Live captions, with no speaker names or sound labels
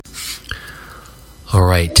All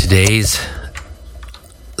right, today's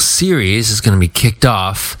series is going to be kicked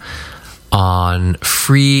off on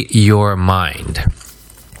Free Your Mind.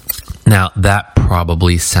 Now, that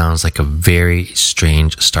probably sounds like a very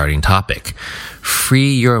strange starting topic.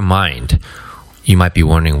 Free your mind. You might be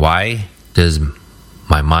wondering, why does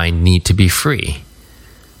my mind need to be free?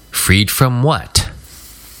 Freed from what?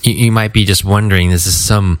 You might be just wondering, this is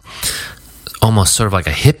some almost sort of like a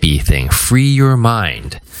hippie thing. Free your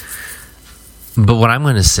mind. But what I'm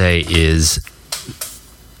going to say is,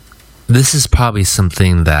 this is probably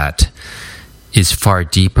something that is far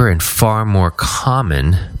deeper and far more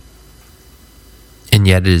common, and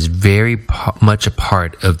yet it is very much a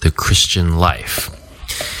part of the Christian life.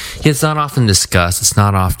 It's not often discussed, it's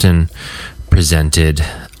not often presented,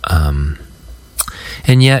 and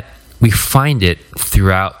yet we find it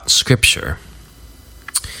throughout Scripture.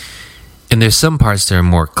 And there's some parts that are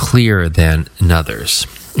more clear than others.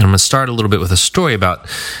 And I'm going to start a little bit with a story about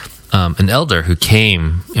an elder who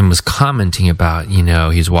came and was commenting about, he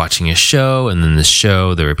was watching a show, and in the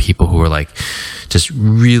show there were people who were like just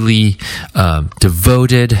really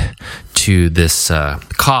devoted to this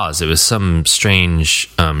cause. It was some strange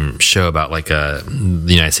show about like the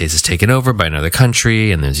United States is taken over by another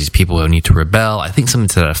country, and there's these people who need to rebel. I think something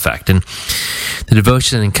to that effect. And the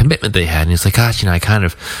devotion and commitment they had, and he's like, gosh, I kind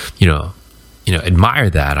of, admire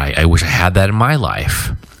that. I wish I had that in my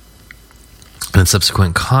life. And in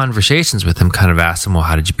subsequent conversations with him, kind of asked him, well,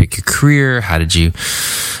 how did you pick your career? How did you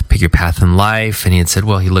pick your path in life? And he had said,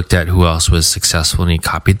 well, he looked at who else was successful and he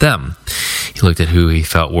copied them. He looked at who he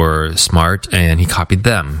felt were smart and he copied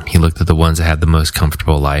them. He looked at the ones that had the most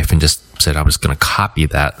comfortable life and just said, I'm just going to copy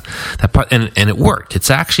that part. And it worked. It's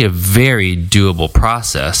actually a very doable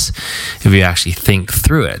process if you actually think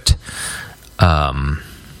through it.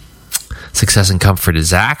 Success and comfort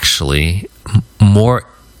is actually more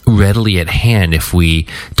readily at hand if we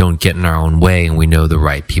don't get in our own way and we know the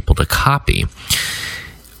right people to copy.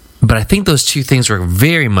 But I think those two things were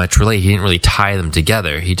very much related. He didn't really tie them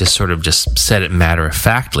together. He just sort of just said it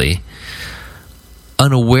matter-of-factly,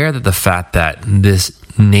 unaware that the fact that this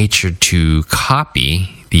nature to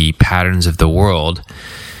copy the patterns of the world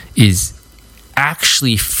is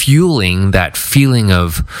actually fueling that feeling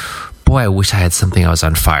of, boy, I wish I had something I was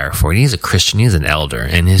on fire for. And he's a Christian, he's an elder,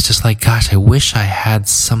 and he's just like, gosh, I wish I had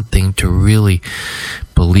something to really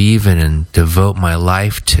believe in and devote my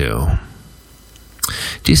life to.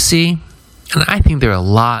 Do you see? And I think there are a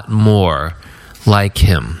lot more like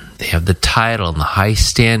him. They have the title and the high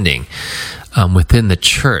standing within the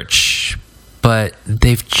church, but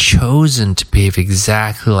they've chosen to behave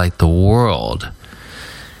exactly like the world.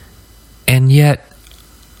 And yet,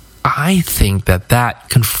 I think that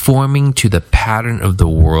conforming to the pattern of the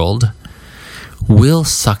world will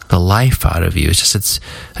suck the life out of you.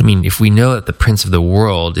 If we know that the prince of the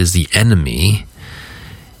world is the enemy,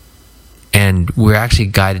 and we're actually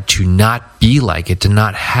guided to not be like it, to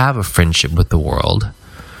not have a friendship with the world,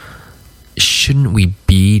 shouldn't we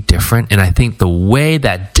be different? And I think the way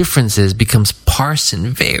that difference is becomes parsed in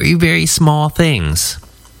very, very small things.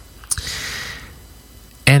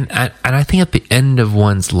 And I think at the end of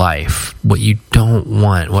one's life, what you don't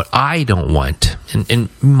want, what I don't want, and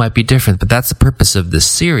it might be different, but that's the purpose of this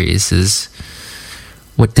series, is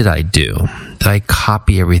what did I do? Did I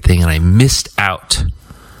copy everything and I missed out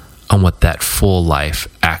on what that full life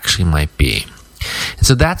actually might be? And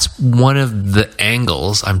so that's one of the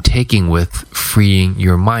angles I'm taking with freeing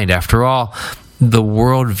your mind. After all, the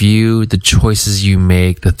worldview, the choices you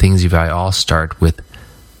make, the things you value all start with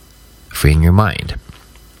freeing your mind.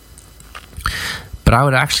 But I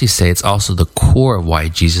would actually say it's also the core of why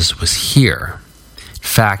Jesus was here. In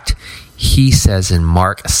fact, he says in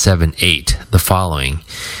Mark 7:8 the following: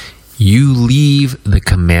 you leave the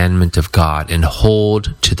commandment of God and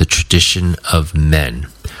hold to the tradition of men.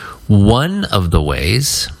 One of the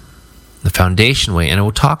ways, the foundation way, and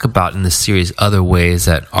we'll talk about in this series other ways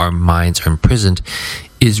that our minds are imprisoned,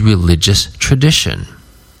 is religious tradition.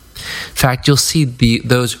 In fact, you'll see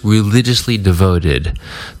those religiously devoted,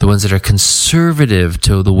 the ones that are conservative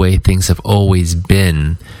to the way things have always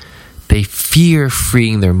been, they fear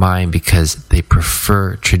freeing their mind because they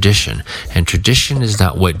prefer tradition. And tradition is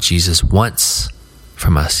not what Jesus wants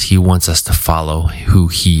from us. He wants us to follow who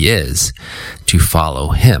he is, to follow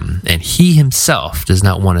him. And he himself does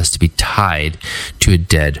not want us to be tied to a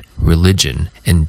dead religion and